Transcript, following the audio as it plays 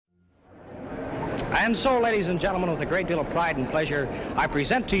And so, ladies and gentlemen, with a great deal of pride and pleasure, I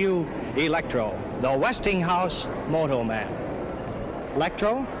present to you Electro, the Westinghouse Moto Man.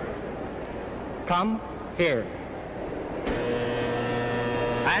 Electro, come here.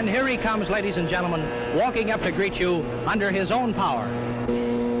 And here he comes, ladies and gentlemen, walking up to greet you under his own power.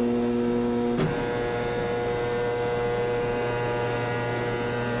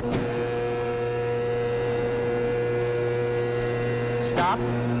 Stop.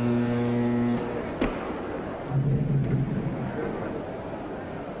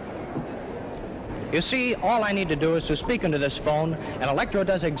 You see, all I need to do is to speak into this phone, and Electro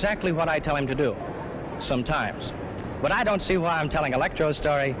does exactly what I tell him to do. Sometimes. But I don't see why I'm telling Electro's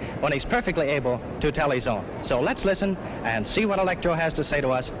story when he's perfectly able to tell his own. So let's listen and see what Electro has to say to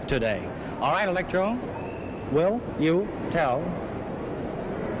us today. All right, Electro, will you tell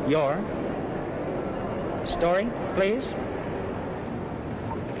your story, please?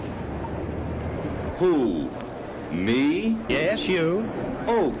 Who? Me? Yes, you.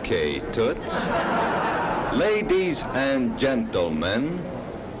 Okay, Toots. Ladies and gentlemen,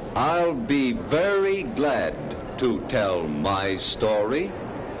 I'll be very glad to tell my story.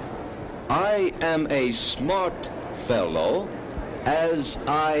 I am a smart fellow, as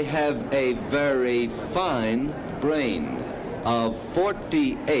I have a very fine brain of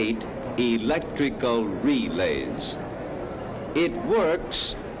 48 electrical relays. It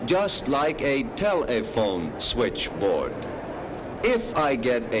works just like a telephone switchboard. If I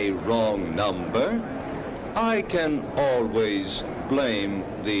get a wrong number, I can always blame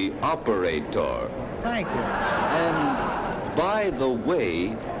the operator. Thank you. And by the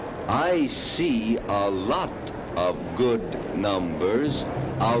way, I see a lot of good numbers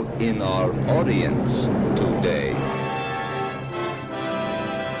out in our audience today.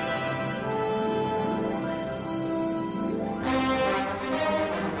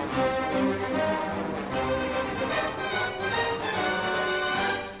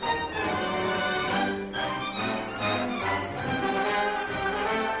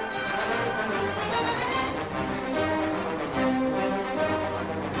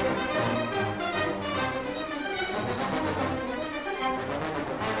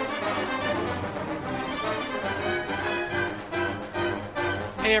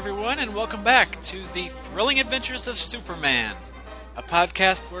 Hey everyone, and welcome back to the Thrilling Adventures of Superman, a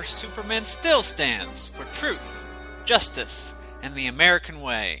podcast where Superman still stands for truth, justice, and the American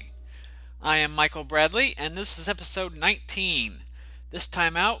way. I am Michael Bradley, and this is episode 19. This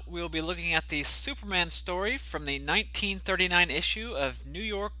time out, we will be looking at the Superman story from the 1939 issue of New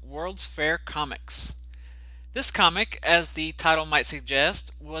York World's Fair Comics. This comic, as the title might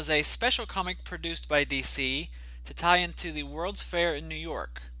suggest, was a special comic produced by DC to tie into the World's Fair in New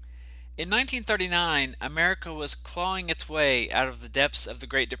York. In 1939, America was clawing its way out of the depths of the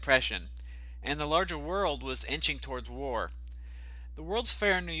Great Depression, and the larger world was inching towards war. The World's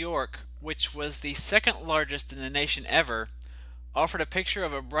Fair in New York, which was the second largest in the nation ever, offered a picture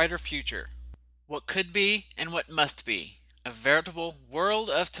of a brighter future. What could be and what must be. A veritable world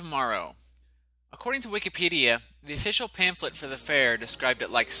of tomorrow. According to Wikipedia, the official pamphlet for the fair described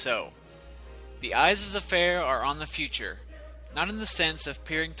it like so. The eyes of the fair are on the future, not in the sense of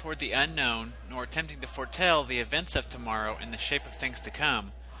peering toward the unknown, nor attempting to foretell the events of tomorrow in the shape of things to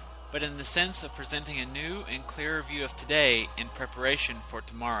come, but in the sense of presenting a new and clearer view of today in preparation for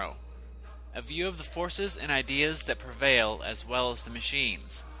tomorrow. A view of the forces and ideas that prevail as well as the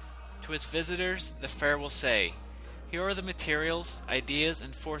machines. To its visitors, the fair will say, "Here are the materials, ideas,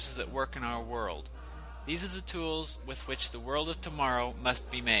 and forces at work in our world. These are the tools with which the world of tomorrow must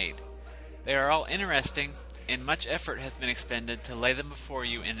be made. They are all interesting, and much effort has been expended to lay them before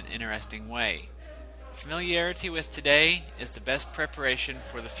you in an interesting way. Familiarity with today is the best preparation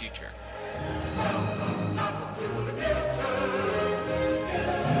for the future."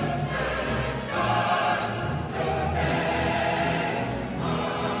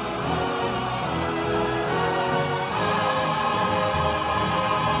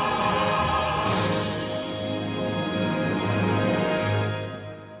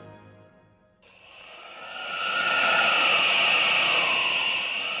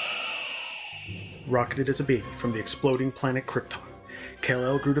 Rocketed as a baby from the exploding planet Krypton,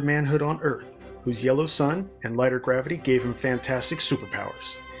 Kal-El grew to manhood on Earth, whose yellow sun and lighter gravity gave him fantastic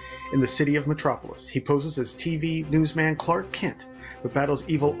superpowers. In the city of Metropolis, he poses as TV newsman Clark Kent, but battles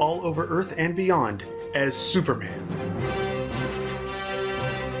evil all over Earth and beyond as Superman.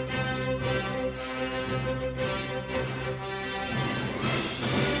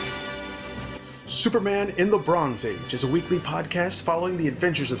 Superman in the Bronze Age is a weekly podcast following the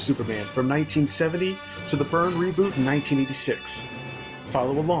adventures of Superman from 1970 to the Byrne reboot in 1986.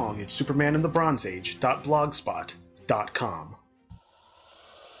 Follow along at supermaninthebronzeage.blogspot.com.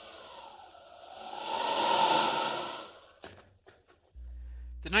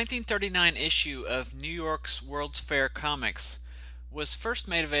 The 1939 issue of New York's World's Fair Comics was first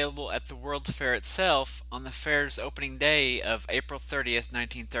made available at the World's Fair itself on the fair's opening day of April 30th,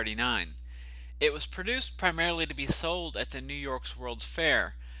 1939. It was produced primarily to be sold at the New York's World's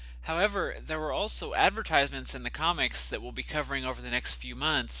Fair. However, there were also advertisements in the comics that we'll be covering over the next few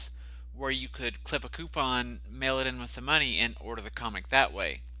months where you could clip a coupon, mail it in with the money, and order the comic that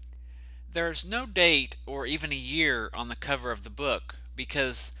way. There is no date or even a year on the cover of the book,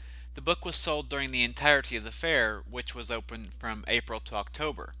 because the book was sold during the entirety of the fair, which was open from April to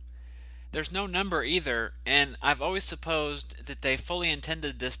October. There's no number either, and I've always supposed that they fully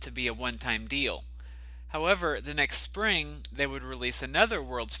intended this to be a one-time deal. However, the next spring they would release another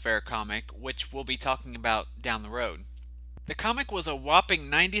World's Fair comic, which we'll be talking about down the road. The comic was a whopping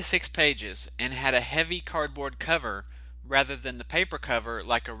 96 pages and had a heavy cardboard cover rather than the paper cover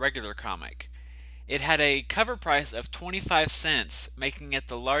like a regular comic. It had a cover price of 25 cents, making it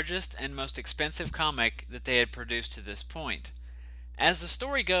the largest and most expensive comic that they had produced to this point. As the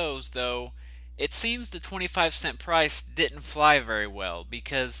story goes, though, it seems the 25-cent price didn't fly very well,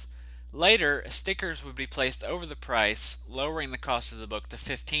 because later stickers would be placed over the price, lowering the cost of the book to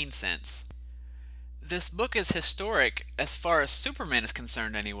 15 cents. This book is historic as far as Superman is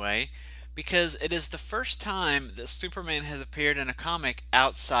concerned anyway, because it is the first time that Superman has appeared in a comic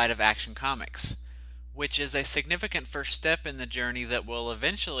outside of Action Comics, which is a significant first step in the journey that will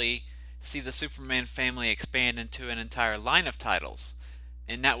eventually see the Superman family expand into an entire line of titles,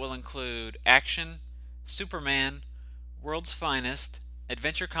 and that will include Action, Superman, World's Finest,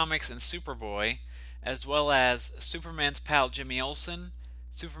 Adventure Comics, and Superboy, as well as Superman's pal Jimmy Olsen,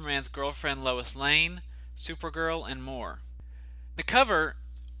 Superman's girlfriend Lois Lane, Supergirl, and more. The cover,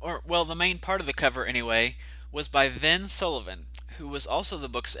 the main part of the cover anyway, was by Vin Sullivan, who was also the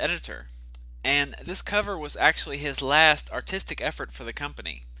book's editor, and this cover was actually his last artistic effort for the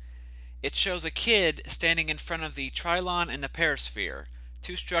company. It shows a kid standing in front of the Trilon and the Perisphere,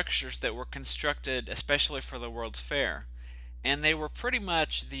 two structures that were constructed especially for the World's Fair, and they were pretty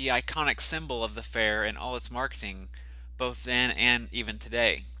much the iconic symbol of the fair in all its marketing, both then and even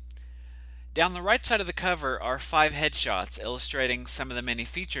today. Down the right side of the cover are 5 headshots illustrating some of the many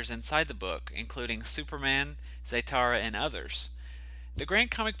features inside the book, including Superman, Zaytara, and others. The Grand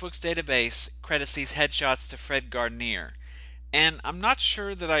Comic Books Database credits these headshots to Fred Gardner, and I'm not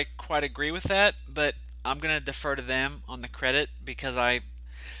sure that I quite agree with that, but I'm going to defer to them on the credit because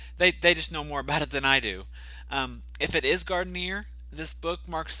they just know more about it than I do. If it is Gardner, this book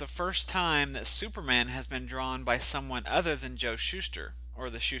marks the first time that Superman has been drawn by someone other than Joe Shuster, or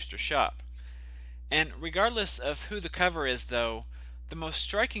the Shuster Shop. And regardless of who the cover is, though, the most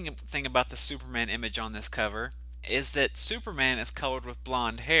striking thing about the Superman image on this cover is that Superman is colored with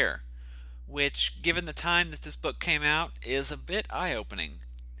blonde hair, which, given the time that this book came out, is a bit eye-opening.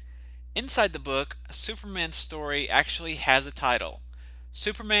 Inside the book, Superman's story actually has a title,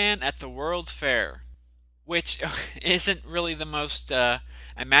 Superman at the World's Fair, which isn't really the most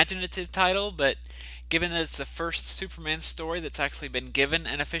imaginative title, but given that it's the first Superman story that's actually been given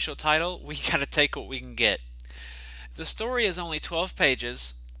an official title, we gotta take what we can get. The story is only 12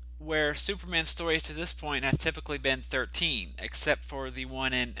 pages, where Superman's stories to this point have typically been 13, except for the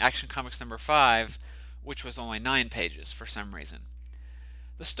one in Action Comics number 5, which was only 9 pages for some reason.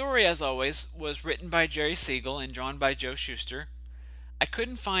 The story, as always, was written by Jerry Siegel and drawn by Joe Shuster. I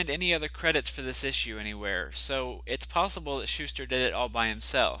couldn't find any other credits for this issue anywhere, so it's possible that Shuster did it all by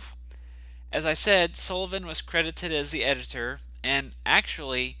himself. As I said, Sullivan was credited as the editor, and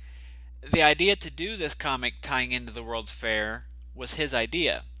actually, the idea to do this comic tying into the World's Fair was his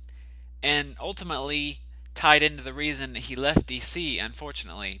idea, and ultimately tied into the reason he left DC,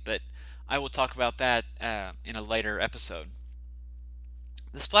 unfortunately, but I will talk about that in a later episode.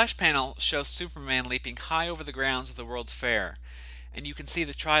 The splash panel shows Superman leaping high over the grounds of the World's Fair, and you can see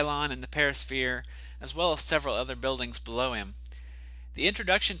the Trilon and the Perisphere, as well as several other buildings below him. The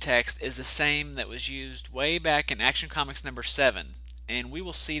introduction text is the same that was used way back in Action Comics number 7, and we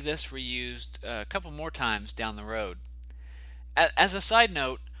will see this reused a couple more times down the road. As a side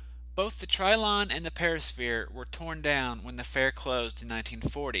note, both the Trilon and the Perisphere were torn down when the fair closed in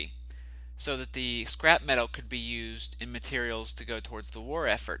 1940, so that the scrap metal could be used in materials to go towards the war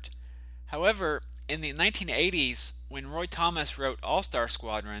effort. However, in the 1980s, when Roy Thomas wrote All-Star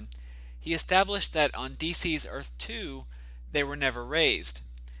Squadron, he established that on DC's Earth 2, they were never raised.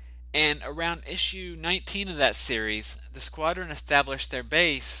 And around issue 19 of that series, the Squadron established their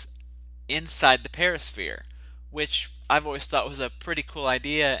base inside the Perisphere, which I've always thought was a pretty cool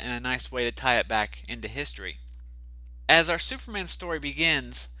idea and a nice way to tie it back into history. As our Superman story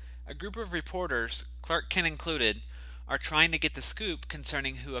begins, a group of reporters, Clark Kent included, are trying to get the scoop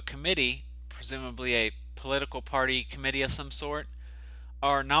concerning who a committee, presumably a political party committee of some sort,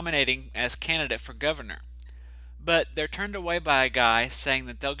 are nominating as candidate for governor. But they're turned away by a guy saying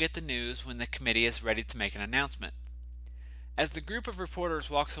that they'll get the news when the committee is ready to make an announcement. As the group of reporters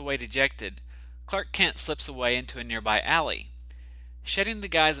walks away dejected, Clark Kent slips away into a nearby alley. Shedding the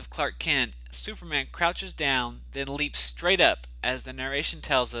guise of Clark Kent, Superman crouches down, then leaps straight up as the narration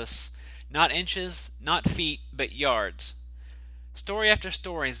tells us, not inches, not feet, but yards. Story after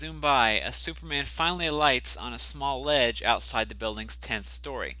story zoom by as Superman finally alights on a small ledge outside the building's 10th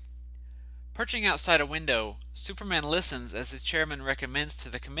story. Perching outside a window, Superman listens as the chairman recommends to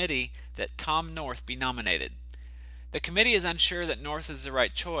the committee that Tom North be nominated. The committee is unsure that North is the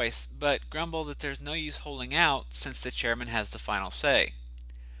right choice, but grumble that there's no use holding out since the chairman has the final say.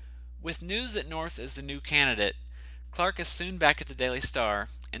 With news that North is the new candidate, Clark is soon back at the Daily Star,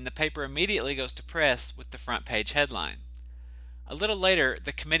 and the paper immediately goes to press with the front page headline. A little later,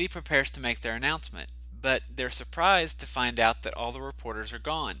 the committee prepares to make their announcement, but they're surprised to find out that all the reporters are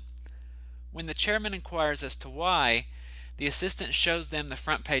gone. When the chairman inquires as to why, the assistant shows them the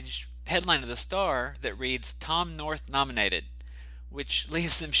front page headline of the Star that reads, Tom North nominated, which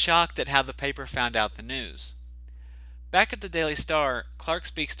leaves them shocked at how the paper found out the news. Back at the Daily Star, Clark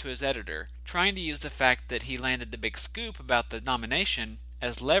speaks to his editor, trying to use the fact that he landed the big scoop about the nomination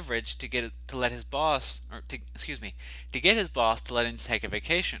as leverage to get his boss to let him take a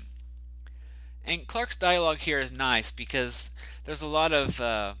vacation. And Clark's dialogue here is nice because there's a lot of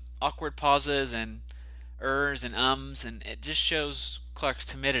awkward pauses and ers and ums, and it just shows Clark's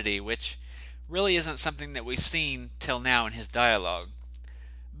timidity, which really isn't something that we've seen till now in his dialogue.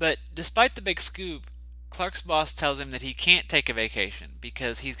 But despite the big scoop, Clark's boss tells him that he can't take a vacation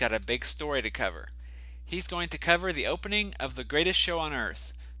because he's got a big story to cover. He's going to cover the opening of the greatest show on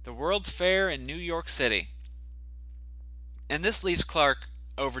Earth, the World's Fair in New York City. And this leaves Clark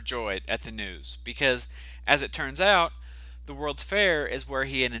overjoyed at the news because, as it turns out, the World's Fair is where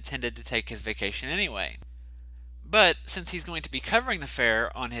he had intended to take his vacation anyway. But since he's going to be covering the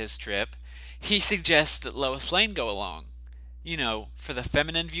fair on his trip, he suggests that Lois Lane go along. You know, for the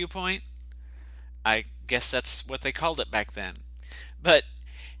feminine viewpoint. I guess that's what they called it back then. But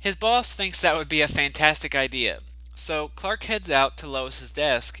his boss thinks that would be a fantastic idea. So Clark heads out to Lois's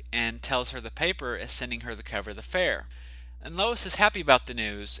desk and tells her the paper is sending her the cover of the fair. And Lois is happy about the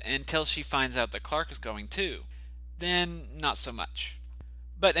news until she finds out that Clark is going too. Then, not so much.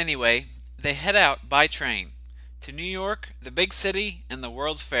 But anyway, they head out by train to New York, the big city, and the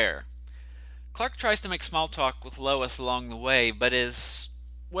World's Fair. Clark tries to make small talk with Lois along the way, but he's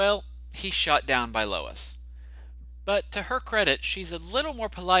shot down by Lois. But to her credit, she's a little more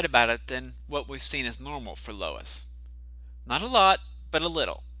polite about it than what we've seen as normal for Lois. Not a lot, but a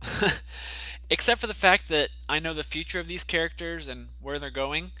little. Except for the fact that I know the future of these characters and where they're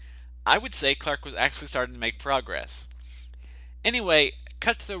going, I would say Clark was actually starting to make progress. Anyway,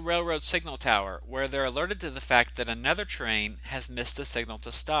 cut to the railroad signal tower, where they're alerted to the fact that another train has missed the signal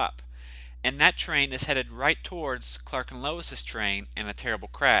to stop, and that train is headed right towards Clark and Lois's train in a terrible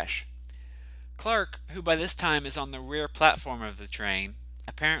crash. Clark, who by this time is on the rear platform of the train,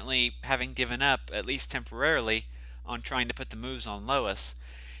 apparently having given up, at least temporarily, on trying to put the moves on Lois,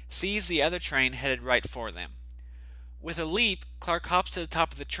 sees the other train headed right for them. With a leap, Clark hops to the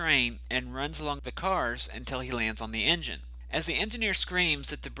top of the train and runs along the cars until he lands on the engine. As the engineer screams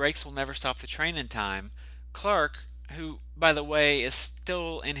that the brakes will never stop the train in time, Clark, who, by the way, is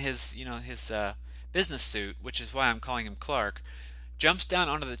still in his business suit, which is why I'm calling him Clark, jumps down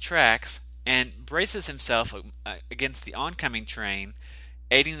onto the tracks and braces himself against the oncoming train,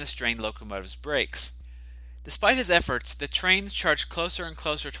 aiding the strained locomotive's brakes. Despite his efforts, the trains charge closer and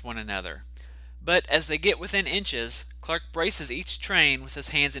closer to one another. But as they get within inches, Clark braces each train with his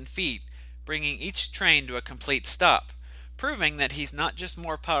hands and feet, bringing each train to a complete stop, proving that he's not just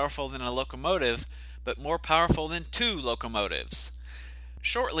more powerful than a locomotive, but more powerful than two locomotives.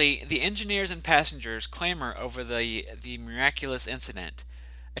 Shortly, the engineers and passengers clamor over the miraculous incident.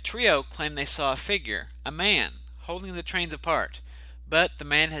 A trio claim they saw a figure, a man, holding the trains apart, but the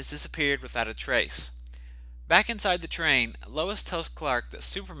man has disappeared without a trace. Back inside the train, Lois tells Clark that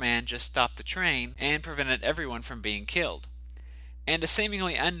Superman just stopped the train and prevented everyone from being killed. And a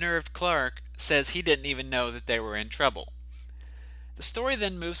seemingly unnerved Clark says he didn't even know that they were in trouble. The story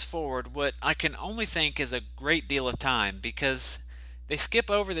then moves forward what I can only think is a great deal of time, because they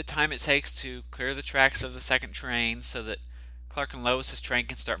skip over the time it takes to clear the tracks of the second train so that Clark and Lois's train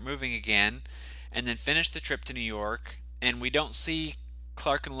can start moving again, and then finish the trip to New York, and we don't see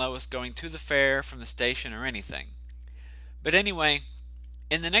Clark and Lois going to the fair from the station or anything. But anyway,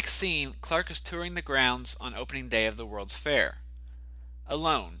 in the next scene, Clark is touring the grounds on opening day of the World's Fair.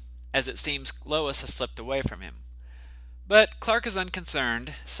 Alone, as it seems Lois has slipped away from him. But Clark is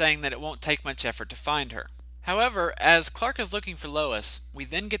unconcerned, saying that it won't take much effort to find her. However, as Clark is looking for Lois, we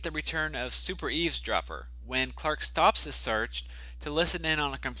then get the return of Super Eavesdropper, when Clark stops his search to listen in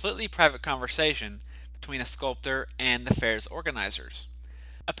on a completely private conversation between a sculptor and the fair's organizers.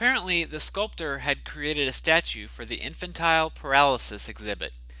 Apparently, the sculptor had created a statue for the infantile paralysis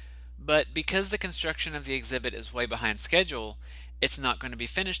exhibit, but because the construction of the exhibit is way behind schedule, it's not going to be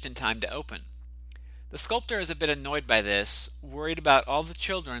finished in time to open. The sculptor is a bit annoyed by this, worried about all the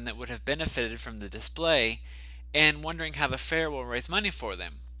children that would have benefited from the display, and wondering how the fair will raise money for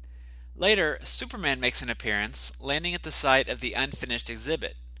them. Later, Superman makes an appearance, landing at the site of the unfinished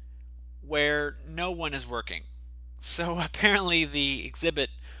exhibit, where no one is working. So apparently the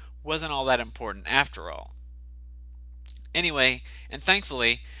exhibit wasn't all that important after all. Anyway, and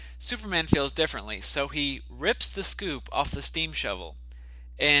thankfully, Superman feels differently, so he rips the scoop off the steam shovel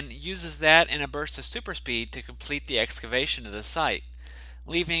and uses that in a burst of super speed to complete the excavation of the site,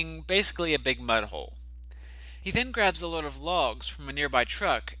 leaving basically a big mud hole. He then grabs a load of logs from a nearby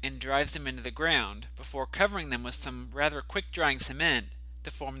truck and drives them into the ground before covering them with some rather quick-drying cement to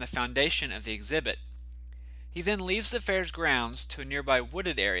form the foundation of the exhibit. He then leaves the fair's grounds to a nearby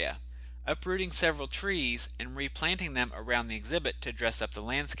wooded area, uprooting several trees and replanting them around the exhibit to dress up the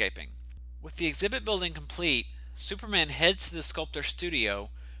landscaping. With the exhibit building complete, Superman heads to the sculptor's studio,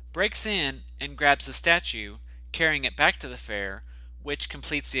 breaks in, and grabs the statue, carrying it back to the fair, which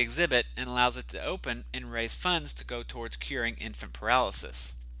completes the exhibit and allows it to open and raise funds to go towards curing infant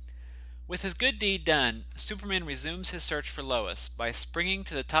paralysis. With his good deed done, Superman resumes his search for Lois by springing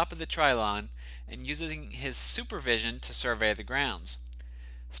to the top of the Trilon and using his supervision to survey the grounds.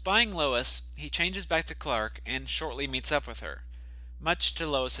 Spying Lois, he changes back to Clark and shortly meets up with her, much to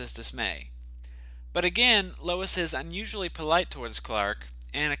Lois's dismay. But again, Lois is unusually polite towards Clark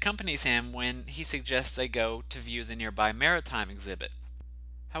and accompanies him when he suggests they go to view the nearby maritime exhibit.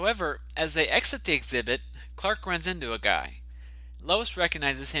 However, as they exit the exhibit, Clark runs into a guy. Lois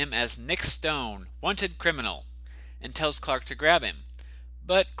recognizes him as Nick Stone, wanted criminal, and tells Clark to grab him.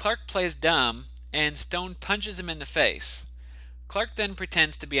 But Clark plays dumb, and Stone punches him in the face. Clark then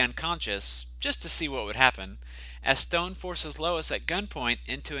pretends to be unconscious, just to see what would happen, as Stone forces Lois at gunpoint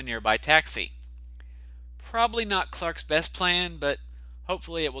into a nearby taxi. Probably not Clark's best plan, but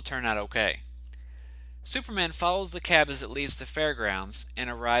hopefully it will turn out okay. Superman follows the cab as it leaves the fairgrounds and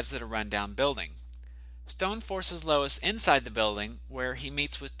arrives at a rundown building. Stone forces Lois inside the building, where he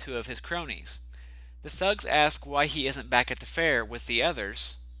meets with two of his cronies. The thugs ask why he isn't back at the fair with the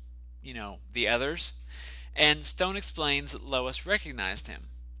others. The others. And Stone explains that Lois recognized him.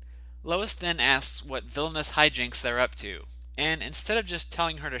 Lois then asks what villainous hijinks they're up to, and instead of just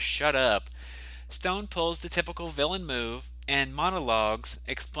telling her to shut up, Stone pulls the typical villain move and monologues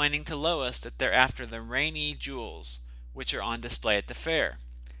explaining to Lois that they're after the Rainy Jewels, which are on display at the fair.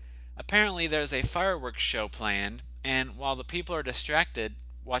 Apparently there's a fireworks show planned, and while the people are distracted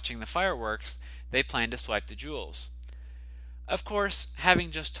watching the fireworks, they plan to swipe the jewels. Of course,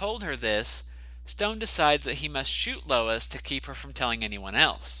 having just told her this, Stone decides that he must shoot Lois to keep her from telling anyone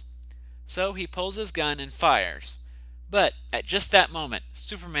else. So he pulls his gun and fires. But at just that moment,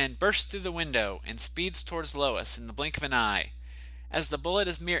 Superman bursts through the window and speeds towards Lois in the blink of an eye. As the bullet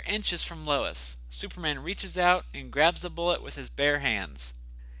is mere inches from Lois, Superman reaches out and grabs the bullet with his bare hands.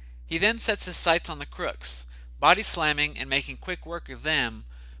 He then sets his sights on the crooks, body slamming and making quick work of them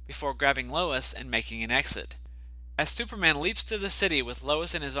before grabbing Lois and making an exit. As Superman leaps through the city with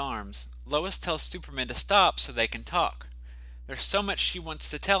Lois in his arms, Lois tells Superman to stop so they can talk. There's so much she wants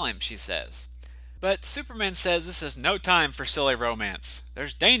to tell him, she says. But Superman says this is no time for silly romance.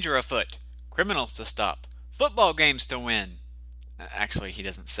 There's danger afoot, criminals to stop, football games to win. Actually, he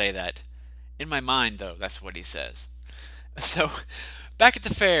doesn't say that. In my mind, though, that's what he says. So, back at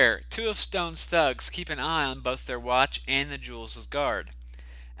the fair, two of Stone's thugs keep an eye on both their watch and the jewels' guard.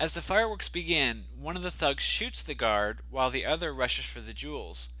 As the fireworks begin, one of the thugs shoots the guard while the other rushes for the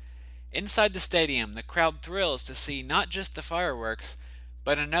jewels. Inside the stadium, the crowd thrills to see not just the fireworks,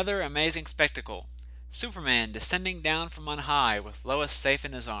 but another amazing spectacle, Superman descending down from on high with Lois safe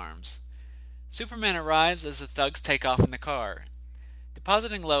in his arms. Superman arrives as the thugs take off in the car.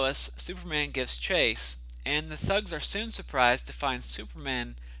 Depositing Lois, Superman gives chase, and the thugs are soon surprised to find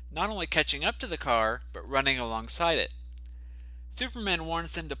Superman not only catching up to the car, but running alongside it. Superman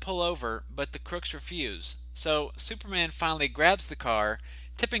warns them to pull over, but the crooks refuse, so Superman finally grabs the car,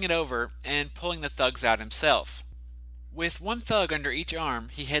 tipping it over and pulling the thugs out himself. With one thug under each arm,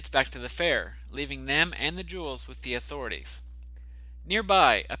 he heads back to the fair, leaving them and the jewels with the authorities.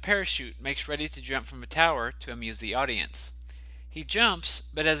 Nearby, a parachute makes ready to jump from a tower to amuse the audience. He jumps,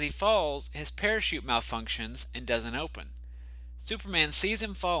 but as he falls, his parachute malfunctions and doesn't open. Superman sees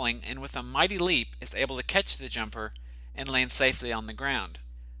him falling and with a mighty leap is able to catch the jumper and land safely on the ground.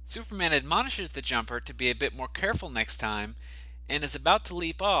 Superman admonishes the jumper to be a bit more careful next time and is about to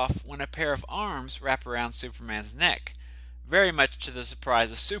leap off when a pair of arms wrap around Superman's neck, very much to the surprise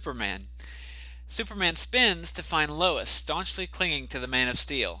of Superman. Superman spins to find Lois staunchly clinging to the Man of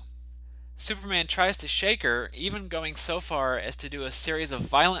Steel. Superman tries to shake her, even going so far as to do a series of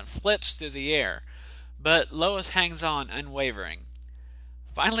violent flips through the air, but Lois hangs on unwavering.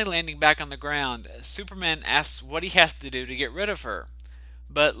 Finally landing back on the ground, Superman asks what he has to do to get rid of her,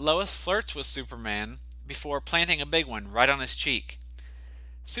 but Lois flirts with Superman before planting a big one right on his cheek.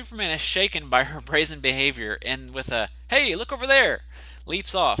 Superman is shaken by her brazen behavior and with a, "Hey, look over there!"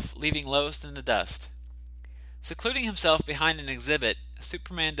 leaps off, leaving Lois in the dust. Secluding himself behind an exhibit,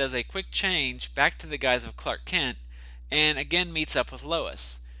 Superman does a quick change back to the guise of Clark Kent and again meets up with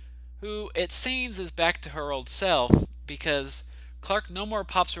Lois, who it seems is back to her old self because Clark no more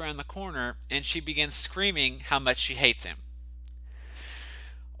pops around the corner and she begins screaming how much she hates him.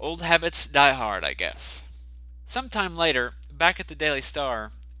 Old habits die hard, I guess. Sometime later, back at the Daily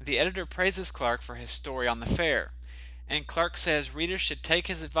Star, the editor praises Clark for his story on the fair, and Clark says readers should take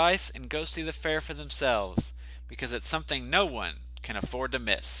his advice and go see the fair for themselves, because it's something no one can afford to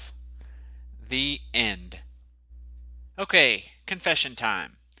miss. The end. Okay, confession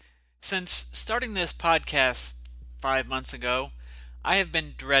time. Since starting this podcast 5 months ago, I have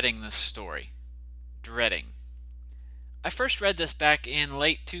been dreading this story. Dreading. I first read this back in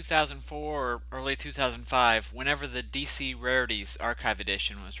late 2004 or early 2005, whenever the DC Rarities Archive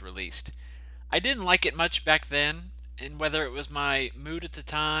Edition was released. I didn't like it much back then, and whether it was my mood at the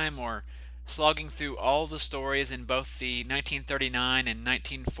time or slogging through all the stories in both the 1939 and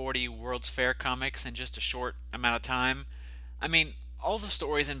 1940 World's Fair comics in just a short amount of time. I mean, all the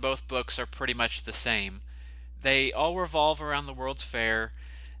stories in both books are pretty much the same. They all revolve around the World's Fair.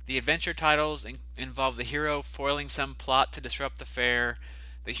 The adventure titles involve the hero foiling some plot to disrupt the fair.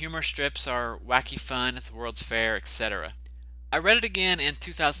 The humor strips are wacky fun at the World's Fair, etc. I read it again in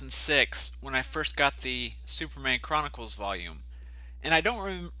 2006 when I first got the Superman Chronicles volume, and I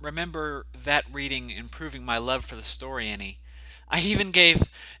don't remember that reading improving my love for the story any. I even gave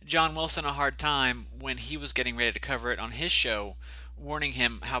John Wilson a hard time when he was getting ready to cover it on his show, warning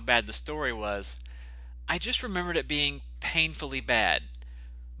him how bad the story was. I just remembered it being painfully bad.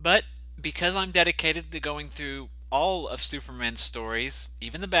 But because I'm dedicated to going through all of Superman's stories,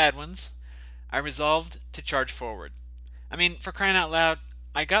 even the bad ones, I resolved to charge forward. I mean, for crying out loud,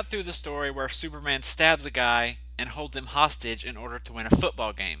 I got through the story where Superman stabs a guy and holds him hostage in order to win a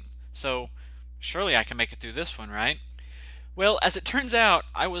football game. So, surely I can make it through this one, right? Well, as it turns out,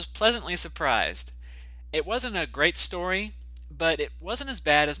 I was pleasantly surprised. It wasn't a great story, but it wasn't as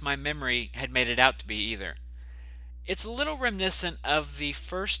bad as my memory had made it out to be either. It's a little reminiscent of the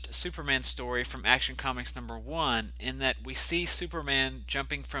first Superman story from Action Comics #1 in that we see Superman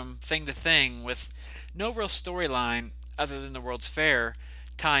jumping from thing to thing with no real storyline other than the World's Fair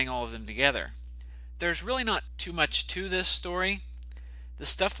tying all of them together. There's really not too much to this story. The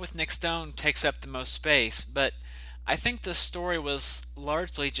stuff with Nick Stone takes up the most space, but I think the story was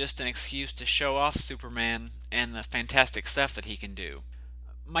largely just an excuse to show off Superman and the fantastic stuff that he can do.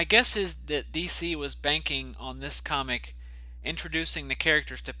 My guess is that DC was banking on this comic introducing the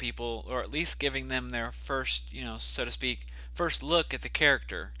characters to people, or at least giving them their first, so to speak, first look at the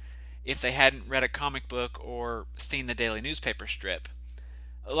character, if they hadn't read a comic book or seen the daily newspaper strip.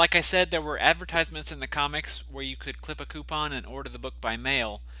 Like I said, there were advertisements in the comics where you could clip a coupon and order the book by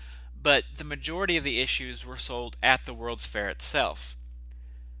mail, but the majority of the issues were sold at the World's Fair itself.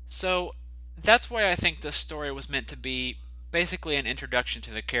 So that's why I think this story was meant to be basically an introduction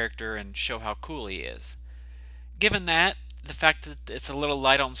to the character and show how cool he is. Given that, the fact that it's a little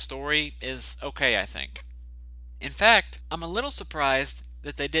light on story is okay, I think. In fact, I'm a little surprised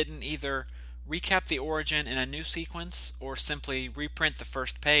that they didn't either recap the origin in a new sequence or simply reprint the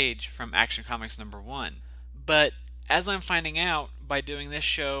first page from Action Comics #1. But as I'm finding out by doing this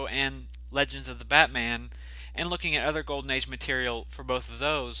show and Legends of the Batman and looking at other Golden Age material for both of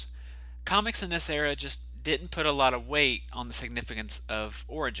those, comics in this era just didn't put a lot of weight on the significance of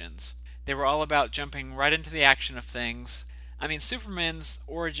origins. They were all about jumping right into the action of things. I mean, Superman's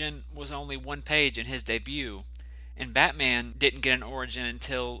origin was only one page in his debut, and Batman didn't get an origin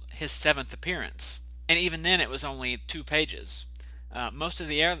until his 7th appearance. And even then it was only 2 pages. Most of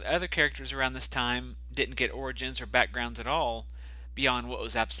the other characters around this time didn't get origins or backgrounds at all beyond what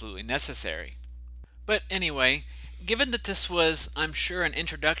was absolutely necessary. But anyway, given that this was, I'm sure, an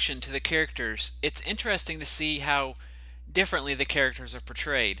introduction to the characters, it's interesting to see how differently the characters are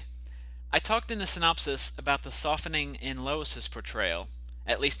portrayed. I talked in the synopsis about the softening in Lois's portrayal,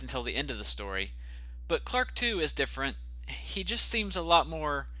 at least until the end of the story, but Clark too is different. He just seems a lot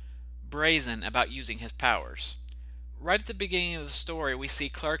more brazen about using his powers. Right at the beginning of the story, we see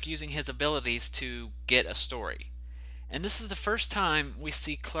Clark using his abilities to get a story. And this is the first time we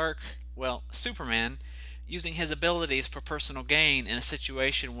see Clark, Superman, using his abilities for personal gain in a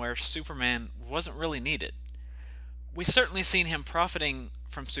situation where Superman wasn't really needed. We've certainly seen him profiting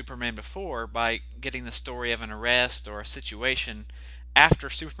from Superman before by getting the story of an arrest or a situation after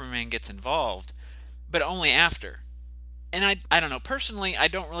Superman gets involved, but only after. And I don't know, personally, I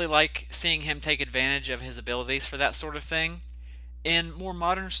don't really like seeing him take advantage of his abilities for that sort of thing. In more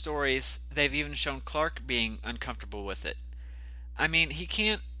modern stories, they've even shown Clark being uncomfortable with it. I mean, he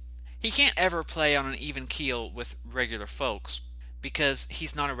can't ever play on an even keel with regular folks because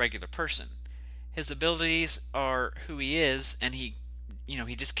he's not a regular person. His abilities are who he is, and he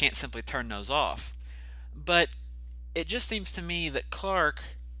just can't simply turn those off. But it just seems to me that Clark,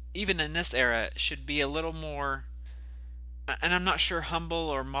 even in this era, should be a little more, and I'm not sure humble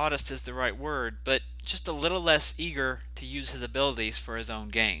or modest is the right word, but just a little less eager to use his abilities for his own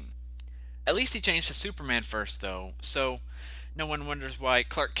gain. At least he changed to Superman first, though, so no one wonders why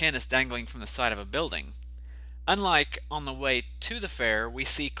Clark Kent is dangling from the side of a building. Unlike on the way to the fair, we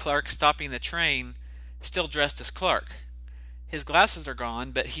see Clark stopping the train, still dressed as Clark. His glasses are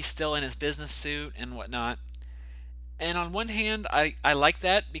gone, but he's still in his business suit and whatnot. And on one hand, I like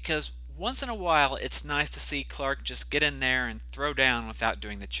that because once in a while it's nice to see Clark just get in there and throw down without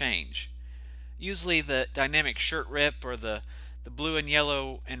doing the change. Usually the dynamic shirt rip or the blue and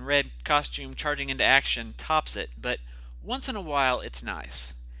yellow and red costume charging into action tops it, but once in a while it's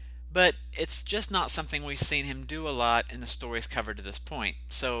nice. But it's just not something we've seen him do a lot in the stories covered to this point,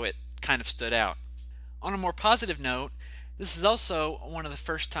 so it kind of stood out. On a more positive note, this is also one of the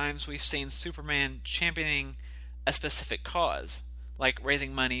first times we've seen Superman championing a specific cause, like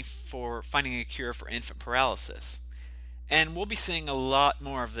raising money for finding a cure for infant paralysis. And we'll be seeing a lot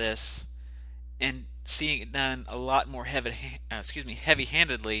more of this and seeing it done a lot more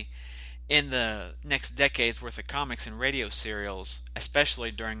heavy-handedly in the next decade's worth of comics and radio serials,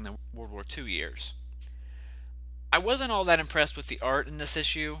 especially during the World War II years. I wasn't all that impressed with the art in this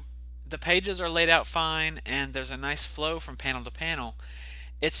issue. The pages are laid out fine, and there's a nice flow from panel to panel.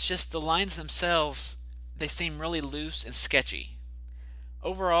 It's just the lines themselves, they seem really loose and sketchy.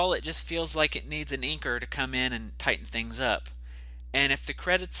 Overall, it just feels like it needs an inker to come in and tighten things up. And if the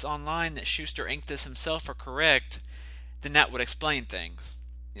credits online that Schuster inked this himself are correct, then that would explain things.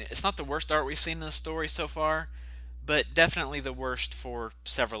 It's not the worst art we've seen in the story so far, but definitely the worst for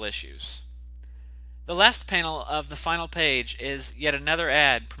several issues. The last panel of the final page is yet another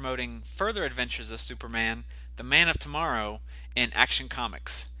ad promoting further adventures of Superman, the Man of Tomorrow, in Action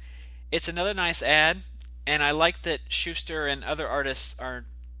Comics. It's another nice ad, and I like that Schuster and other artists are,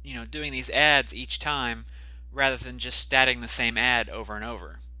 doing these ads each time rather than just statting the same ad over and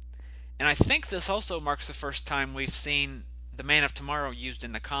over. And I think this also marks the first time we've seen the Man of Tomorrow used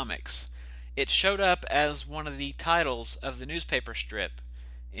in the comics. It showed up as one of the titles of the newspaper strip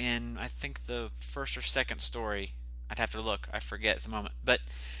in, I think, the first or second story. I'd have to look, I forget at the moment. But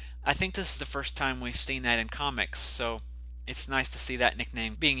I think this is the first time we've seen that in comics, so it's nice to see that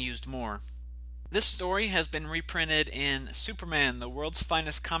nickname being used more. This story has been reprinted in Superman, the World's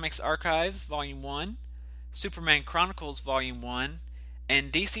Finest Comics Archives, Volume 1, Superman Chronicles, Volume 1,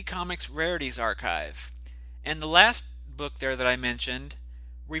 and DC Comics Rarities Archive. And the last book there that I mentioned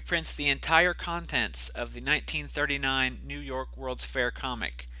reprints the entire contents of the 1939 New York World's Fair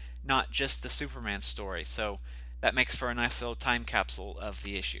comic, not just the Superman story, so that makes for a nice little time capsule of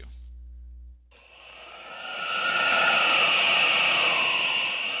the issue.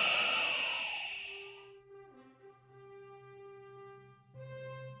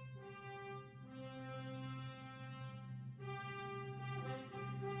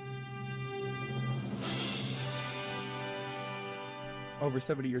 Over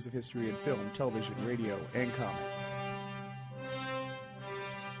 70 years of history in film, television, radio, and comics.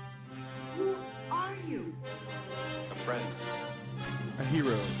 Who are you? A friend. A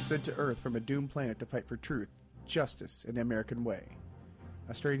hero sent to Earth from a doomed planet to fight for truth, justice, and the American way.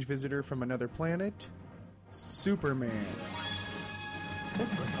 A strange visitor from another planet? Superman. This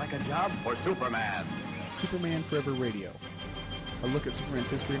looks like a job for Superman. Superman Forever Radio. A look at Superman's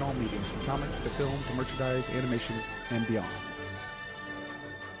history in all mediums, from comics to film to merchandise, animation, and beyond.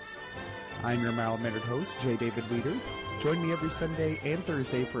 I'm your mild-mannered host, J. David Weeder. Join me every Sunday and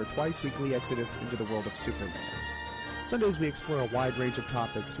Thursday for a twice-weekly exodus into the world of Superman. Sundays we explore a wide range of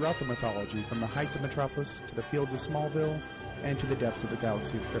topics throughout the mythology, from the heights of Metropolis to the fields of Smallville and to the depths of the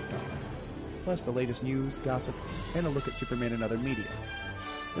galaxy of Krypton. Plus the latest news, gossip, and a look at Superman and other media.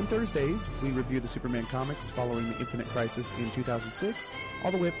 Then Thursdays, we review the Superman comics following the Infinite Crisis in 2006,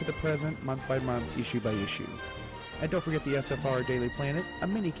 all the way up to the present, month by month, issue by issue. And don't forget the SFR Daily Planet, a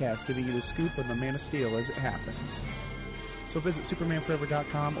mini-cast giving you the scoop on the Man of Steel as it happens. So visit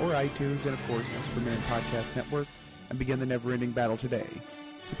SupermanForever.com or iTunes and, of course, the Superman Podcast Network and begin the never-ending battle today.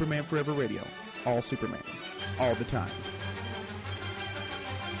 Superman Forever Radio. All Superman. All the time.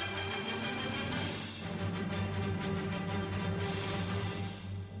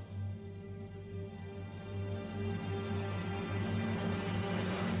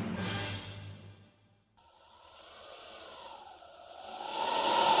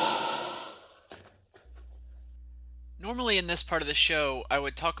 Normally in this part of the show, I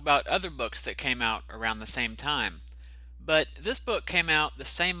would talk about other books that came out around the same time. But this book came out the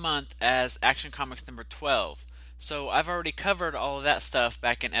same month as Action Comics number 12, so I've already covered all of that stuff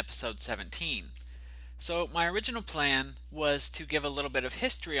back in episode 17. So my original plan was to give a little bit of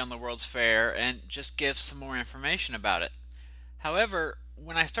history on the World's Fair and just give some more information about it. However,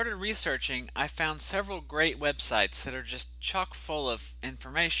 when I started researching, I found several great websites that are just chock full of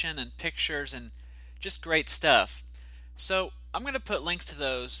information and pictures and just great stuff. So I'm going to put links to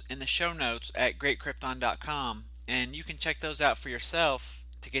those in the show notes at greatkrypton.com, and you can check those out for yourself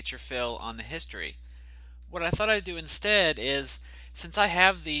to get your fill on the history. What I thought I'd do instead is, since I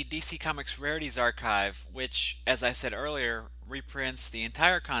have the DC Comics Rarities Archive, which, as I said earlier, reprints the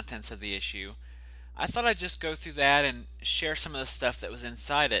entire contents of the issue, I thought I'd just go through that and share some of the stuff that was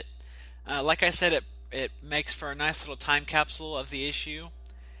inside it. Like I said, it makes for a nice little time capsule of the issue.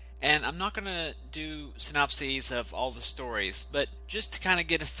 And I'm not going to do synopses of all the stories, but just to kind of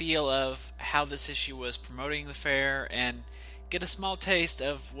get a feel of how this issue was promoting the fair and get a small taste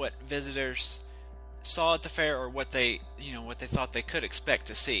of what visitors saw at the fair, or what they thought they could expect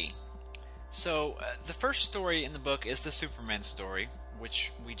to see. So the first story in the book is the Superman story,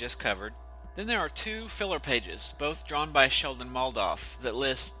 which we just covered. Then there are two filler pages, both drawn by Sheldon Moldoff, that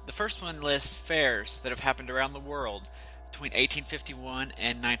the first one lists fairs that have happened around the world between 1851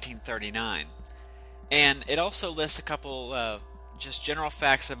 and 1939. And it also lists a couple just general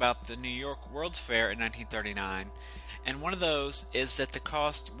facts about the New York World's Fair in 1939. And one of those is that the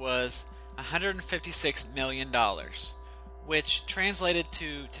cost was $156 million, which translated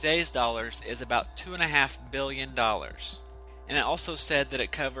to today's dollars is about $2.5 billion. And it also said that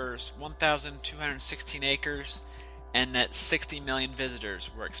it covers 1,216 acres and that 60 million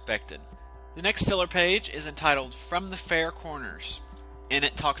visitors were expected. The next filler page is entitled From the Fair Corners, and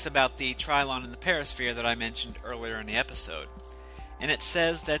it talks about the Trilon and the Perisphere that I mentioned earlier in the episode. And it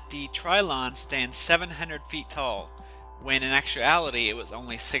says that the Trilon stands 700 feet tall, when in actuality it was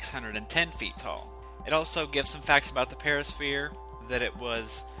only 610 feet tall. It also gives some facts about the Perisphere, that it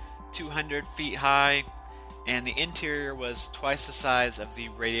was 200 feet high, and the interior was twice the size of the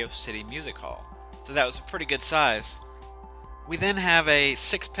Radio City Music Hall. So that was a pretty good size. We then have a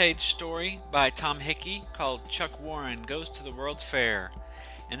 6-page story by Tom Hickey called Chuck Warren Goes to the World's Fair.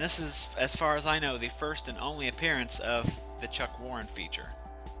 And this is, as far as I know, the first and only appearance of the Chuck Warren feature.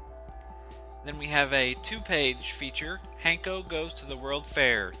 Then we have a 2-page feature, Hanko Goes to the World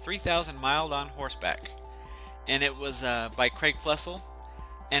Fair, 3,000 Miles on Horseback. And it was by Craig Flessel.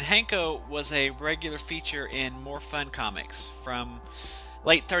 And Hanko was a regular feature in More Fun Comics from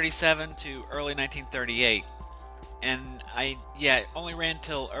late 37 to early 1938. And it only ran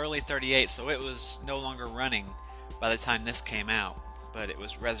till early 38, so it was no longer running by the time this came out, but it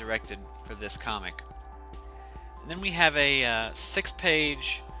was resurrected for this comic. And then we have a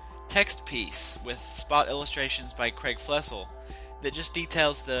 6-page text piece with spot illustrations by Craig Flessel that just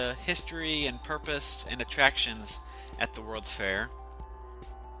details the history and purpose and attractions at the World's Fair.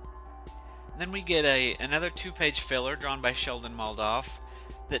 And then we get another 2-page filler drawn by Sheldon Moldoff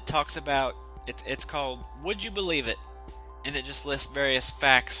that talks about, it's called Would You Believe It? And it just lists various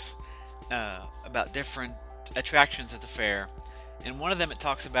facts about different attractions at the fair. And one of them it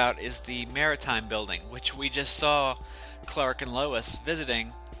talks about is the Maritime Building, which we just saw Clark and Lois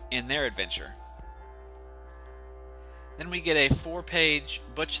visiting in their adventure. Then we get a 4-page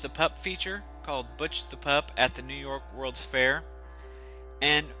Butch the Pup feature called Butch the Pup at the New York World's Fair.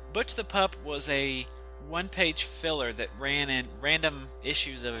 And Butch the Pup was a 1-page filler that ran in random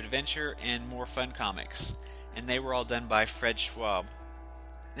issues of Adventure and More Fun Comics, and they were all done by Fred Schwab.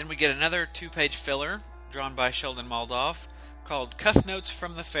 Then we get another 2-page filler drawn by Sheldon Moldoff called Cuff Notes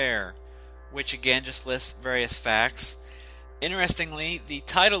from the Fair, which again just lists various facts. Interestingly, the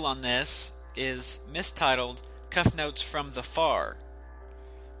title on this is mistitled Cuff Notes from the Far.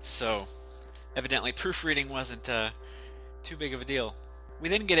 So, evidently proofreading wasn't too big of a deal. We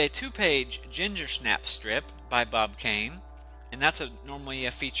then get a 2-page Ginger Snap strip by Bob Kane, and that's normally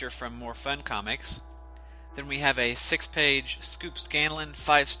a feature from More Fun Comics. Then we have a 6-page Scoop Scanlon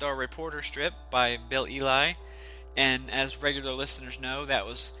 5-star reporter strip by Bill Ely, and as regular listeners know, that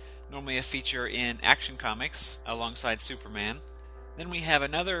was normally a feature in Action Comics alongside Superman. Then we have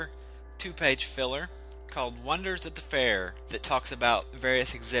another 2-page filler called Wonders at the Fair that talks about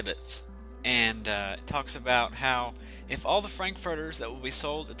various exhibits, and it talks about how if all the Frankfurters that will be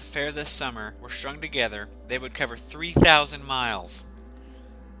sold at the fair this summer were strung together, they would cover 3,000 miles.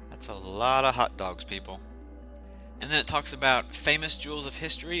 That's a lot of hot dogs, people. And then it talks about famous jewels of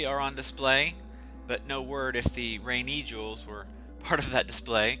history are on display, but no word if the Rainey jewels were part of that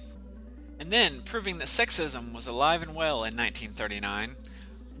display. And then, proving that sexism was alive and well in 1939,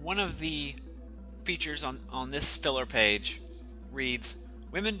 one of the features on this filler page reads,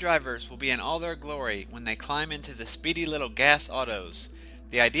 "Women drivers will be in all their glory when they climb into the speedy little gas autos.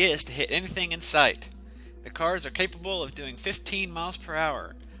 The idea is to hit anything in sight. The cars are capable of doing 15 miles per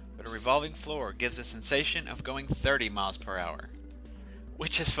hour, but a revolving floor gives the sensation of going 30 miles per hour."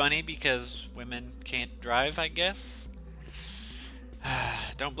 Which is funny because women can't drive, I guess.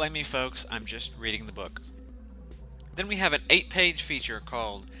 Don't blame me, folks. I'm just reading the book. Then we have an 8-page feature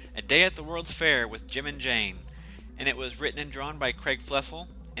called A Day at the World's Fair with Jim and Jane, and it was written and drawn by Craig Flessel,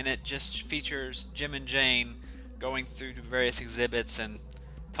 and it just features Jim and Jane going through various exhibits and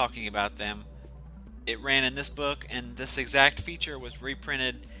talking about them. It ran in this book, and this exact feature was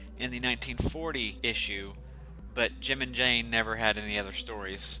reprinted in the 1940 issue, but Jim and Jane never had any other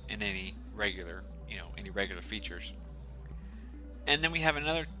stories in any regular features. And then we have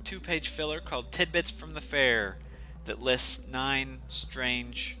another 2-page filler called Tidbits from the Fair that lists 9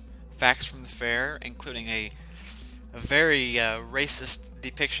 strange facts from the fair, including a very racist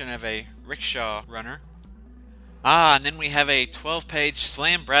depiction of a rickshaw runner. And then we have a 12-page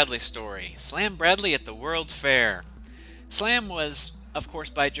Slam Bradley story. Slam Bradley at the World's Fair. Slam was, of course,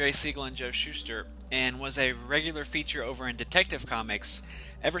 by Jerry Siegel and Joe Shuster, and was a regular feature over in Detective Comics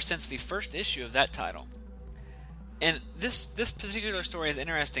ever since the first issue of that title. And this particular story is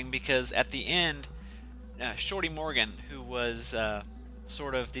interesting because at the end, Shorty Morgan, who was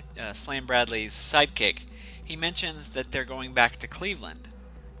sort of Slam Bradley's sidekick, he mentions that they're going back to Cleveland.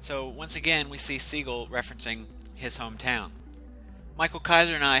 So once again, we see Siegel referencing his hometown. Michael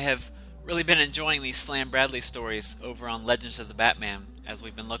Kaiser and I have really been enjoying these Slam Bradley stories over on Legends of the Batman, as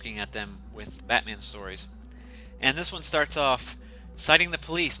we've been looking at them with Batman stories. And this one starts off, citing the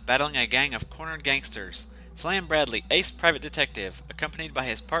police battling a gang of cornered gangsters. Slam Bradley, ace private detective, accompanied by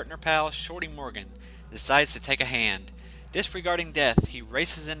his partner pal Shorty Morgan, decides to take a hand. Disregarding death, he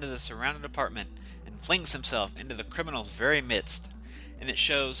races into the surrounded apartment and flings himself into the criminal's very midst. And it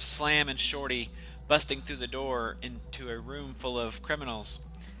shows Slam and Shorty busting through the door into a room full of criminals.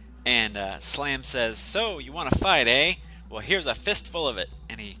 And Slam says, "So, you want to fight, eh? Well, here's a fistful of it."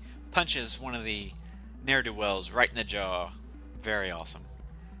 And he punches one of the ne'er-do-wells right in the jaw. Very awesome.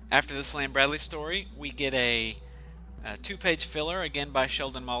 After the Slam Bradley story, we get a 2-page filler, again by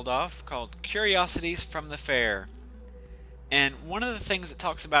Sheldon Moldoff, called Curiosities from the Fair. And one of the things it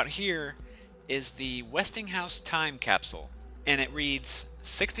talks about here is the Westinghouse time capsule. And it reads,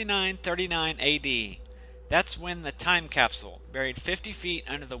 6939 AD. That's when the time capsule, buried 50 feet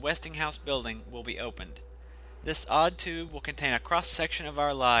under the Westinghouse building, will be opened. This odd tube will contain a cross-section of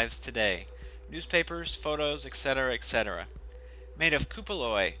our lives today. Newspapers, photos, etc., etc. Made of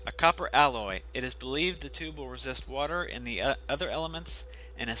cupoloi, a copper alloy, it is believed the tube will resist water and the other elements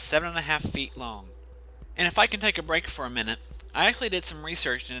and is 7.5 feet long. And if I can take a break for a minute, I actually did some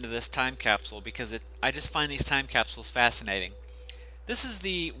research into this time capsule because I just find these time capsules fascinating. This is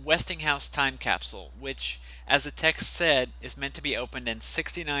the Westinghouse time capsule, which, as the text said, is meant to be opened in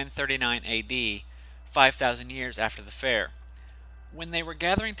 6939 AD, 5,000 years after the fair. When they were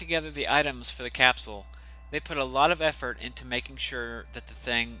gathering together the items for the capsule, they put a lot of effort into making sure that the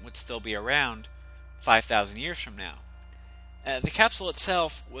thing would still be around 5,000 years from now. The capsule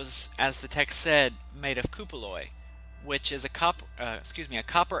itself was, as the text said, made of cupoloi, which is a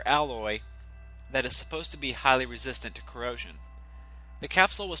copper alloy that is supposed to be highly resistant to corrosion. The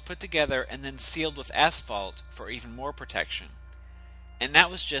capsule was put together and then sealed with asphalt for even more protection. And that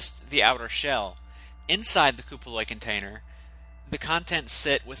was just the outer shell. Inside the cupoloi container, the contents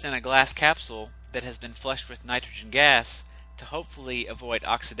sit within a glass capsule that has been flushed with nitrogen gas to hopefully avoid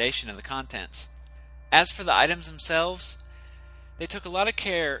oxidation of the contents. As for the items themselves, They took a lot of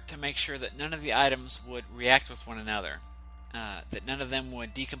care to make sure that none of the items would react with one another, that none of them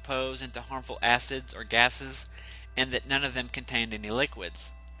would decompose into harmful acids or gases, and that none of them contained any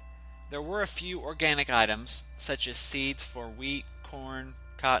liquids. There were a few organic items, such as seeds for wheat, corn,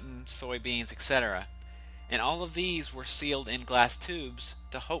 cotton, soybeans, etc., and all of these were sealed in glass tubes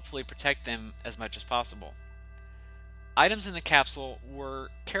to hopefully protect them as much as possible. Items in the capsule were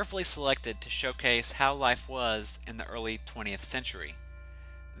carefully selected to showcase how life was in the early 20th century.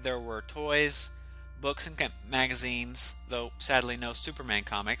 There were toys, books and magazines, though sadly no Superman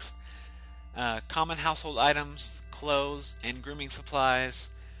comics, common household items, clothes and grooming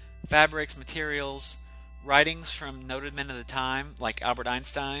supplies, fabrics, materials, writings from noted men of the time like Albert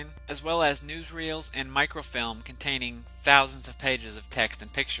Einstein, as well as newsreels and microfilm containing thousands of pages of text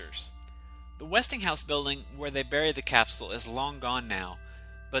and pictures. The Westinghouse building where they buried the capsule is long gone now,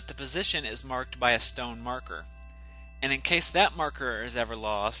 but the position is marked by a stone marker. And in case that marker is ever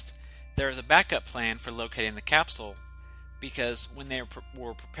lost, there is a backup plan for locating the capsule, because when they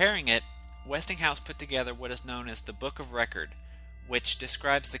were preparing it, Westinghouse put together what is known as the Book of Record, which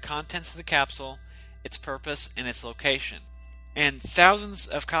describes the contents of the capsule, its purpose, and its location. And thousands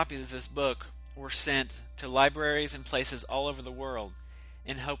of copies of this book were sent to libraries and places all over the world,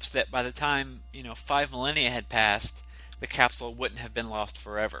 in hopes that by the time, 5 millennia had passed, the capsule wouldn't have been lost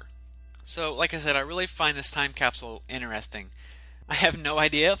forever. So, like I said, I really find this time capsule interesting. I have no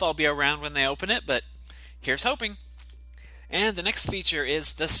idea if I'll be around when they open it, but here's hoping. And the next feature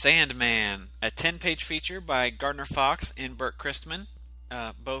is The Sandman, a 10-page feature by Gardner Fox and Burt Christman,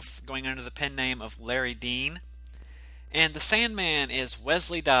 both going under the pen name of Larry Dean. And The Sandman is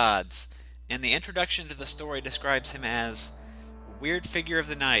Wesley Dodds, and the introduction to the story describes him as weird figure of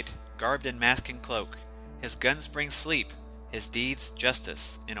the night, garbed in mask and cloak. His guns bring sleep, his deeds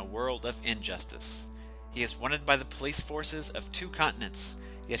justice, in a world of injustice. He is wanted by the police forces of 2 continents,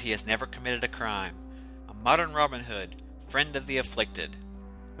 yet he has never committed a crime. A modern Robin Hood, friend of the afflicted.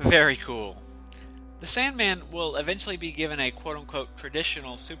 Very cool. The Sandman will eventually be given a quote-unquote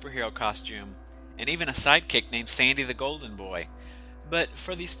traditional superhero costume, and even a sidekick named Sandy the Golden Boy. But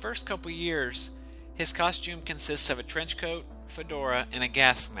for these first couple years, his costume consists of a trench coat, fedora, and a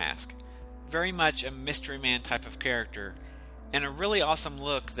gas mask. Very much a mystery man type of character, and a really awesome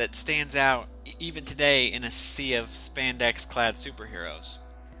look that stands out even today in a sea of spandex-clad superheroes.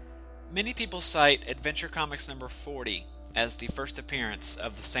 Many people cite Adventure Comics number 40 as the first appearance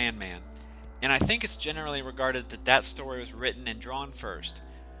of the Sandman, and I think it's generally regarded that that story was written and drawn first.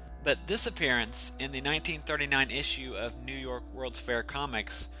 But this appearance in the 1939 issue of New York World's Fair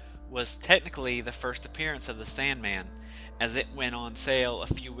Comics was technically the first appearance of the Sandman, as it went on sale a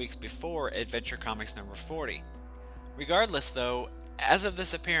few weeks before Adventure Comics number 40. Regardless, though, as of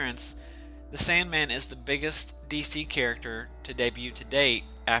this appearance, the Sandman is the biggest DC character to debut to date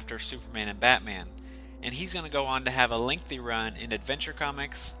after Superman and Batman, and he's going to go on to have a lengthy run in Adventure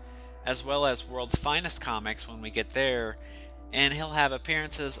Comics, as well as World's Finest Comics when we get there, and he'll have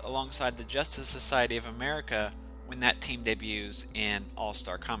appearances alongside the Justice Society of America when that team debuts in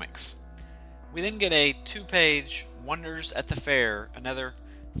All-Star Comics. We then get a 2-page Wonders at the Fair, another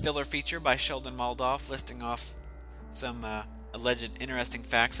filler feature by Sheldon Moldoff listing off some alleged interesting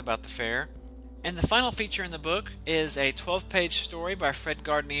facts about the fair. And the final feature in the book is a 12-page story by Fred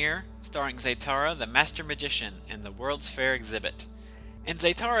Gardner starring Zaytara, the Master Magician, in the World's Fair exhibit. And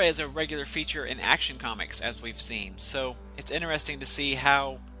Zaytara is a regular feature in Action Comics, as we've seen, so it's interesting to see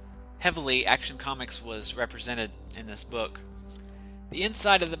how heavily Action Comics was represented in this book. The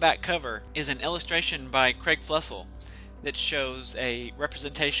inside of the back cover is an illustration by Craig Flessel that shows a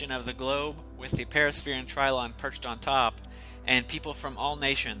representation of the globe with the Perisphere and Trilon perched on top, and people from all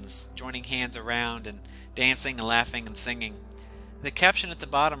nations joining hands around and dancing and laughing and singing. The caption at the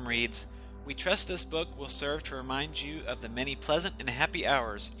bottom reads, "We trust this book will serve to remind you of the many pleasant and happy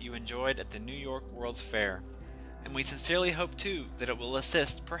hours you enjoyed at the New York World's Fair. And we sincerely hope, too, that it will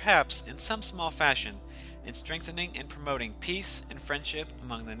assist, perhaps in some small fashion, in strengthening and promoting peace and friendship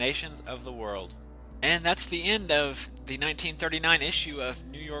among the nations of the world." And that's the end of the 1939 issue of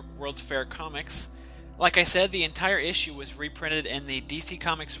New York World's Fair Comics. Like I said, the entire issue was reprinted in the DC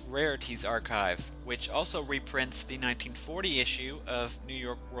Comics Rarities Archive, which also reprints the 1940 issue of New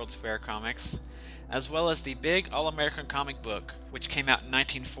York World's Fair Comics, as well as the big All-American comic book, which came out in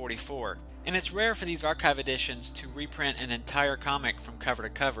 1944. And it's rare for these archive editions to reprint an entire comic from cover to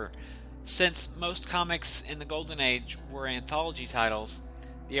cover. Since most comics in the Golden Age were anthology titles,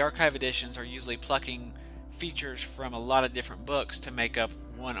 the archive editions are usually plucking features from a lot of different books to make up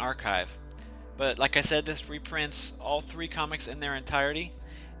one archive. But like I said, this reprints all 3 comics in their entirety,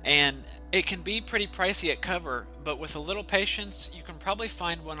 and It can be pretty pricey at cover, but with a little patience, you can probably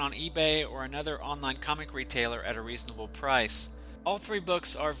find one on eBay or another online comic retailer at a reasonable price. All 3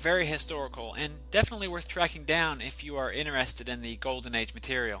 books are very historical and definitely worth tracking down if you are interested in the Golden Age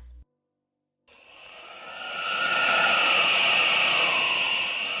material.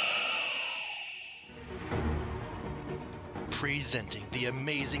 Presenting the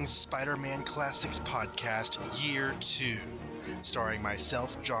Amazing Spider-Man Classics Podcast, Year 2. Starring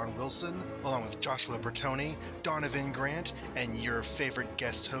myself, John Wilson, along with Joshua Bertoni, Donovan Grant, and your favorite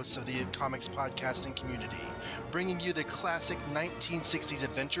guest hosts of the comics podcasting community. Bringing you the classic 1960s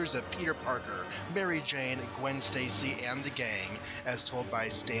adventures of Peter Parker, Mary Jane, Gwen Stacy, and the gang, as told by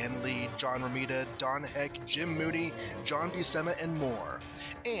Stan Lee, John Romita, Don Heck, Jim Mooney, John Buscema, and more.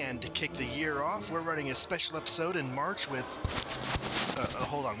 And to kick the year off, we're running a special episode in March with...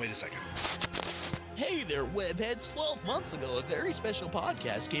 hold on, wait a second. Hey there, webheads! 12 months ago, a very special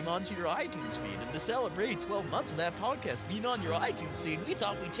podcast came onto your iTunes feed, and to celebrate 12 months of that podcast being on your iTunes feed, we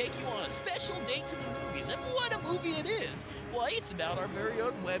thought we'd take you on a special date to the movies, and what a movie it is! Why, it's about our very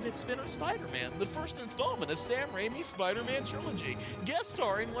own webhead spin-off Spider-Man, the first installment of Sam Raimi's Spider-Man trilogy, guest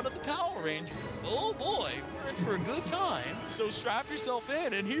starring one of the Power Rangers. Oh boy, we're in for a good time, so strap yourself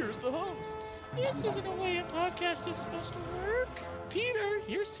in, and here's the hosts. This isn't a way a podcast is supposed to work. Peter,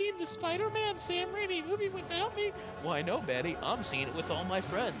 you're seeing the Spider-Man Sam Raimi movie without me? Why no, Betty, I'm seeing it with all my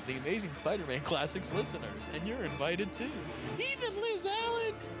friends, the Amazing Spider-Man Classics listeners, and you're invited too. Even Liz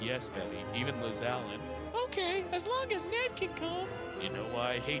Allen? Yes, Betty, even Liz Allen. Okay, as long as Ned can come. You know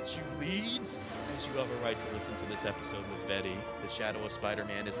why I hate you, Leeds? As you have a right to listen to this episode with Betty. The shadow of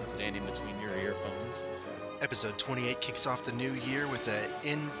Spider-Man isn't standing between your earphones. Episode 28 kicks off the new year with an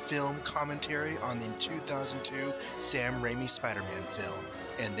in-film commentary on the 2002 Sam Raimi Spider-Man film.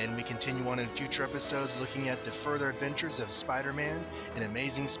 And then we continue on in future episodes looking at the further adventures of Spider-Man, an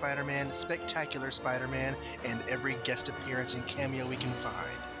Amazing Spider-Man, Spectacular Spider-Man, and every guest appearance and cameo we can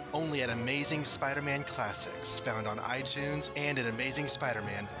find. Only at Amazing Spider-Man Classics, found on iTunes and at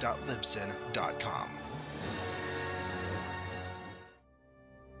amazingspiderman.libsyn.com.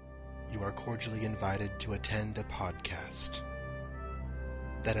 You are cordially invited to attend a podcast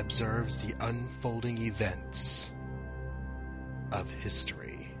that observes the unfolding events of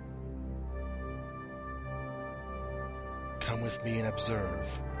history. Come with me and observe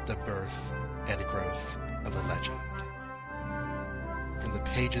the birth and growth of a legend. From the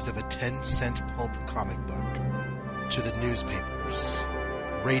pages of a 10-cent pulp comic book to the newspapers,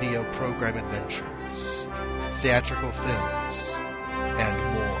 radio program adventures, theatrical films, and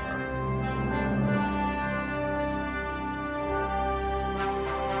more.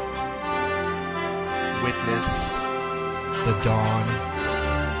 Witness the dawn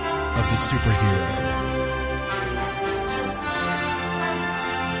of the superhero.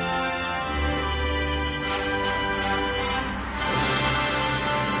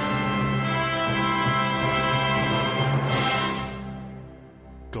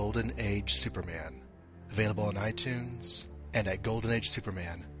 Golden Age Superman. Available on iTunes and at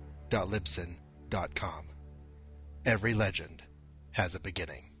goldenagesuperman.libsyn.com. Every legend has a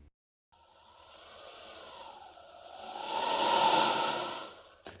beginning.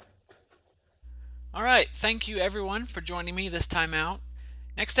 Alright, thank you everyone for joining me this time out.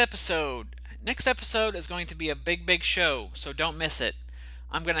 Next episode is going to be a big show, so don't miss it.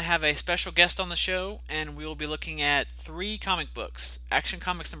 I'm going to have a special guest on the show, and we will be looking at 3 comic books: Action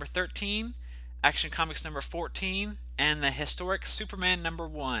Comics number 13, Action Comics number 14, and the historic Superman number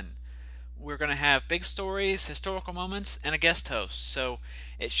 1. We're going to have big stories, historical moments, and a guest host, so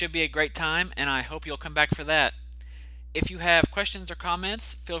it should be a great time, and I hope you'll come back for that. If you have questions or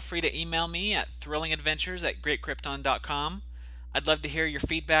comments, feel free to email me at thrillingadventures@greatkrypton.com. I'd love to hear your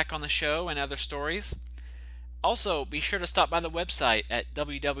feedback on the show and other stories. Also, be sure to stop by the website at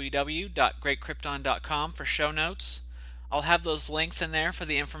www.greatkrypton.com for show notes. I'll have those links in there for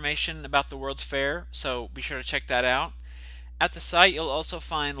the information about the World's Fair, so be sure to check that out. At the site, you'll also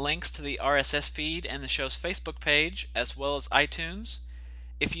find links to the RSS feed and the show's Facebook page, as well as iTunes.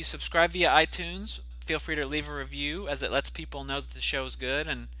 If you subscribe via iTunes, feel free to leave a review, as it lets people know that the show is good,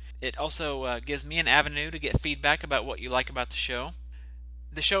 and it also gives me an avenue to get feedback about what you like about the show.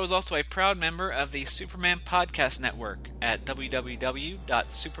 The show is also a proud member of the Superman Podcast Network at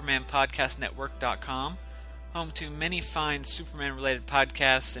www.supermanpodcastnetwork.com, home to many fine Superman-related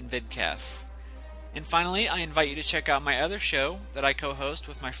podcasts and vidcasts. And finally, I invite you to check out my other show that I co-host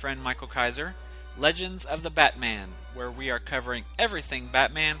with my friend Michael Kaiser, Legends of the Batman, where we are covering everything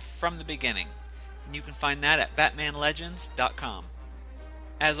Batman from the beginning. And you can find that at batmanlegends.com.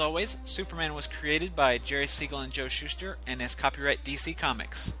 As always, Superman was created by Jerry Siegel and Joe Shuster and is copyright DC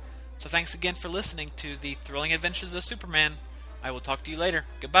Comics. So thanks again for listening to the Thrilling Adventures of Superman. I will talk to you later.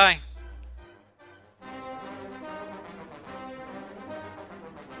 Goodbye.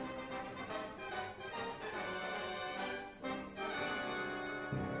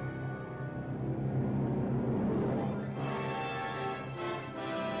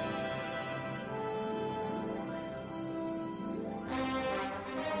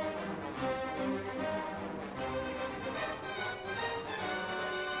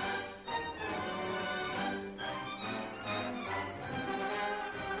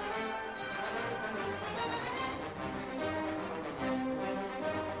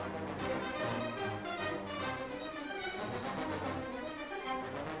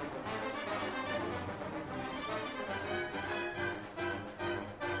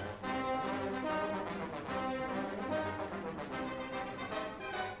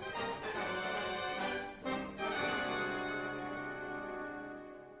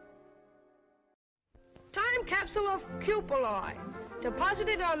 Capsule of cupuli,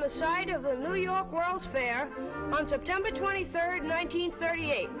 deposited on the site of the New York World's Fair on September 23,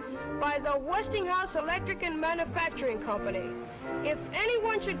 1938, by the Westinghouse Electric and Manufacturing Company. If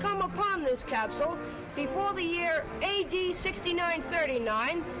anyone should come upon this capsule before the year AD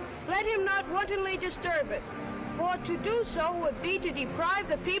 6939, let him not wantonly disturb it, for to do so would be to deprive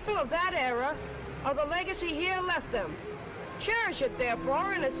the people of that era of the legacy here left them. Cherish it,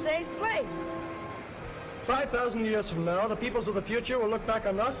 therefore, in a safe place. 5,000 years from now, the peoples of the future will look back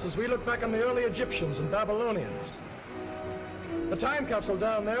on us as we look back on the early Egyptians and Babylonians. The time capsule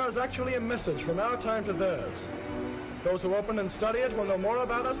down there is actually a message from our time to theirs. Those who open and study it will know more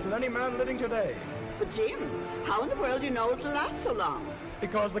about us than any man living today. But Jim, how in the world do you know it'll last so long?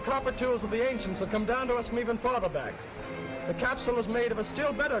 Because the copper tools of the ancients have come down to us from even farther back. The capsule is made of a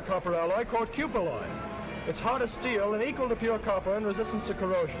still better copper alloy called cupuli. It's hard as steel and equal to pure copper in resistance to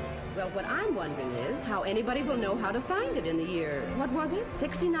corrosion. Well, what I'm wondering is how anybody will know how to find it in the year, what was it,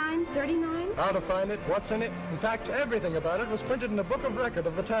 6939? How to find it, what's in it. In fact, everything about it was printed in the book of record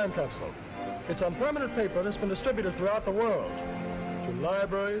of the time capsule. It's on permanent paper that's been distributed throughout the world. To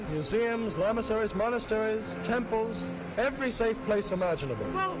libraries, museums, lamissaries, monasteries, temples, every safe place imaginable.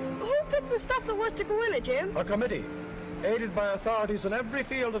 Well, who picked the stuff that was to go in it, Jim? A committee, aided by authorities in every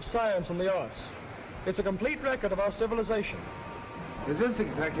field of science and the arts. It's a complete record of our civilization. Is this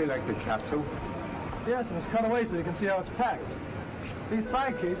exactly like the capsule? Yes, and it's cut away so you can see how it's packed. These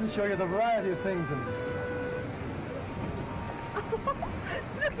side cases show you the variety of things in it.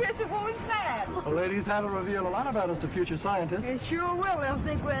 Look, there's a woman's fan. The ladies have to reveal a lot about us to future scientists. They sure will. They'll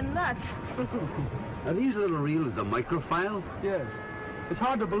think we're nuts. Are these little reels the microfile? Yes. It's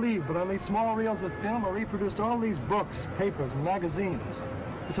hard to believe, but on these small reels of film are reproduced all these books, papers, and magazines.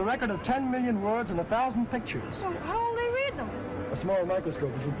 It's a record of 10 million words and 1,000 pictures. Well, how will they read them? A small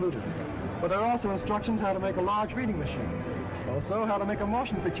microscope is included. But there are also instructions how to make a large reading machine. Also, how to make a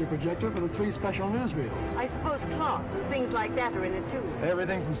motion picture projector for the 3 special newsreels. I suppose cloth and things like that are in it, too.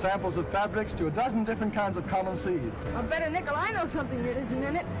 Everything from samples of fabrics to a dozen different kinds of common seeds. I'll bet a nickel I know something that isn't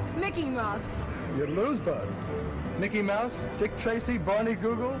in it. Mickey Mouse. You'd lose, Bud. Mickey Mouse, Dick Tracy, Barney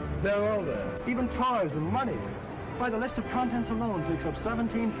Google, they're all there. Even toys and money. Why, the list of contents alone takes up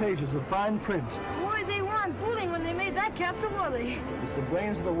 17 pages of fine print. Boy, they weren't fooling when they made that capsule, were they? It's the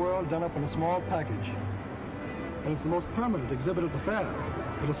brains of the world done up in a small package. And it's the most permanent exhibit at the fair.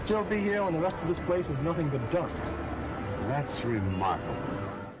 It'll still be here when the rest of this place is nothing but dust. That's remarkable.